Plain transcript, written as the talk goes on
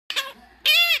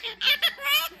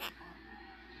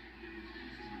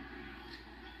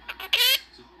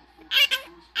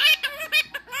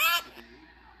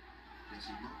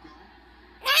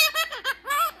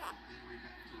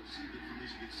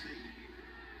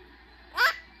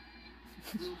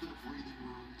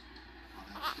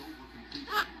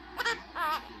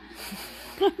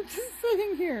I'm just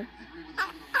sitting here.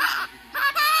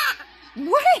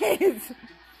 What?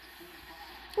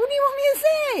 What do you want me to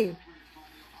say?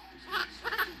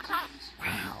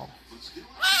 Wow.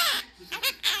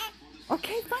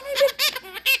 Okay, fine.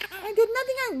 I did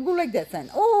nothing. I go like that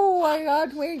then. Oh, I got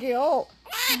Twinkie. Oh.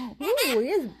 Ooh, he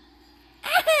is.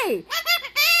 Hey!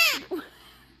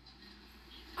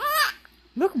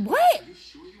 Look what?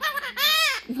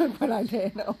 Look what I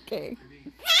did. Okay.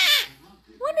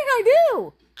 What did I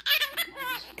do?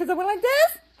 Because I went like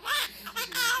this?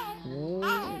 Oh.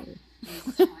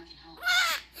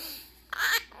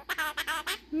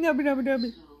 Nubby, nubby,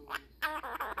 nubby.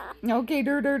 Okay,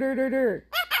 dur. Dur.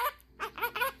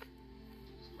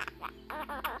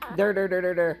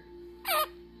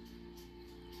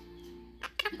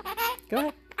 Go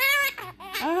ahead.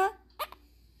 Uh-huh.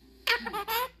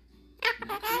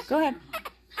 Go ahead.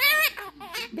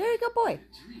 Very good boy.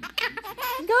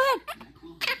 Go ahead.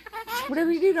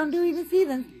 Whatever you do, don't do even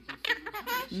Stevens.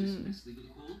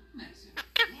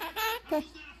 Okay.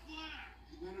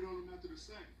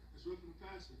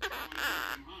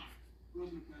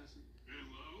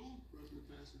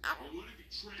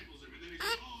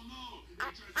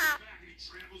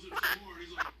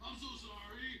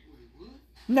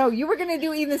 No, you were going to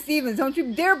do even Stevens. Don't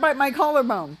you dare bite my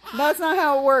collarbone. That's not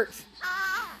how it works.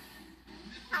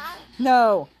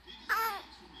 No.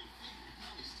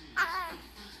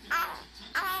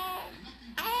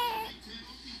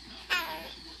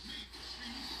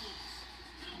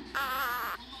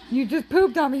 You just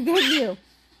pooped on me, didn't you?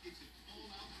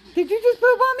 Did you just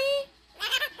poop on me?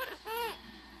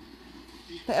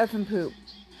 The effing poop.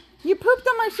 You pooped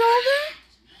on my shoulder?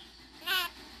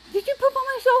 Did you poop on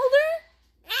my shoulder?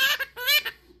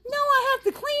 No, I have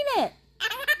to clean it.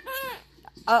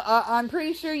 I'm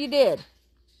pretty sure you did.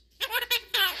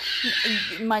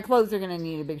 My clothes are going to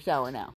need a big shower now.